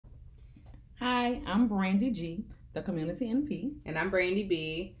Hi, I'm Brandy G, the Community NP. And I'm Brandy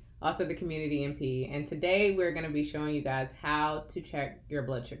B, also the Community NP. And today we're going to be showing you guys how to check your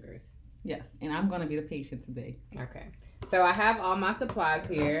blood sugars. Yes, and I'm going to be the patient today. Okay. So I have all my supplies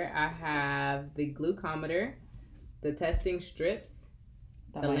here. I have the glucometer, the testing strips,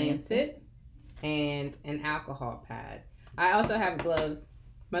 the lancet, and an alcohol pad. I also have gloves.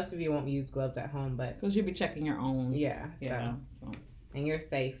 Most of you won't use gloves at home, but... Because you'll be checking your own. Yeah. So. And you're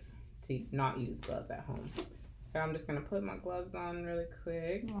safe to not use gloves at home. So I'm just going to put my gloves on really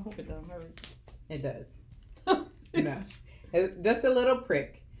quick. Oh, I hope it doesn't hurt. It does. No. Just a little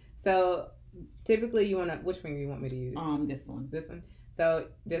prick. So typically you want to... Which finger you want me to use? This one. This one. So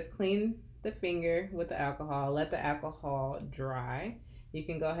just clean the finger with the alcohol. Let the alcohol dry. You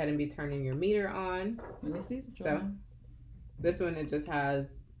can go ahead and be turning your meter on. Let me see. So this one, it just has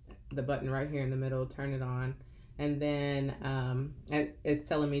the button right here in the middle. Turn it on. And then it's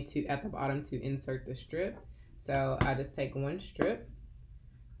telling me to, at the bottom, to insert the strip. So I just take one strip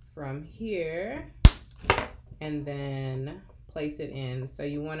from here and then place it in. So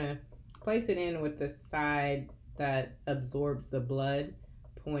you want to place it in with the side that absorbs the blood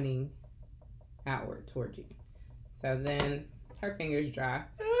pointing outward towards you. So then her finger's dry.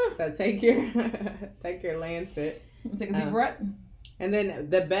 So take your lancet. Take a deep breath. And then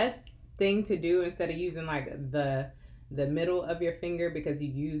the best thing to do, instead of using like the middle of your finger, because you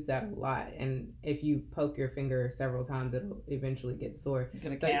use that a lot, and if you poke your finger several times, it'll eventually get sore.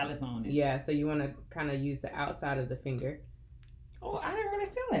 Get a callus on it. Yeah, so you want to kind of use the outside of the finger. Oh, I didn't really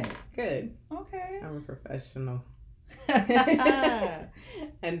feel it. Good. Okay. I'm a professional.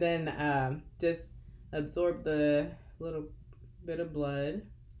 And then just absorb the little bit of blood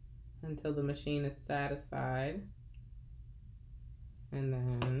until the machine is satisfied. And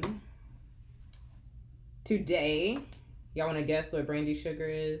then today, y'all want to guess what Brandy's sugar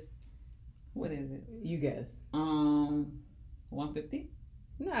is? What is it? You guess. 150?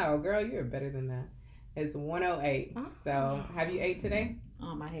 No, girl, you're better than that. It's 108. Oh. So, have you ate today?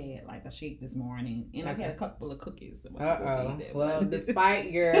 I had like a shake this morning, and I've had a couple of cookies. Well,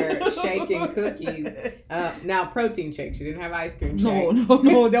 despite your shaking cookies, now protein shakes. You didn't have ice cream shake.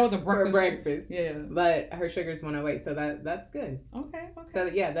 No, that was a breakfast. For breakfast. Yeah. But her sugar's 108, so that's good. Okay. So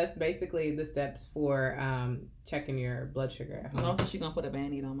yeah, that's basically the steps for checking your blood sugar at home. And also, she's gonna put a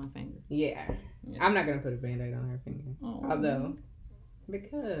Band-Aid on my finger. Yeah. I'm not gonna put a Band-Aid on her finger. Oh. Although,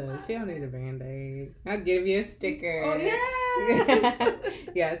 because she don't need a Band-Aid. I'll give you a sticker. Oh yes.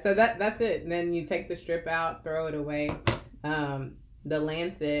 Yeah, so that's it. And then you take the strip out, throw it away. The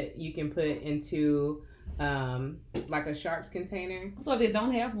lancet you can put into like a sharps container. So if they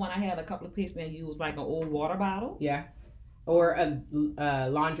don't have one, I had a couple of patients that use like an old water bottle. Yeah. Or a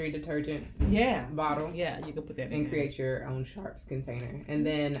laundry detergent bottle. Yeah, you can put that in and create your own sharps container. And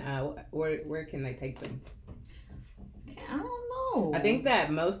then where can they take them? I don't know. I think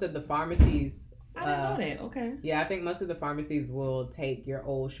that most of the pharmacies... I didn't know that. Okay. Yeah, I think most of the pharmacies will take your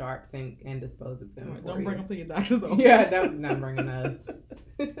old sharps and dispose of them. Don't bring them to your doctor's office. Yeah, not bringing those.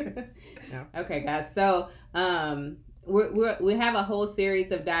 No. Okay, guys. So we have a whole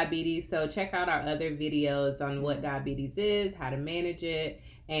series of diabetes. So check out our other videos on what diabetes is, how to manage it,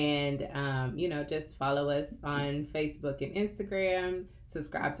 and just follow us on Facebook and Instagram.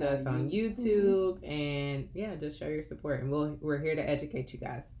 Subscribe to us on YouTube, and yeah, just show your support. And we're here to educate you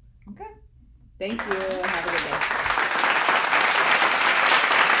guys. Okay. Thank you. Have a good day.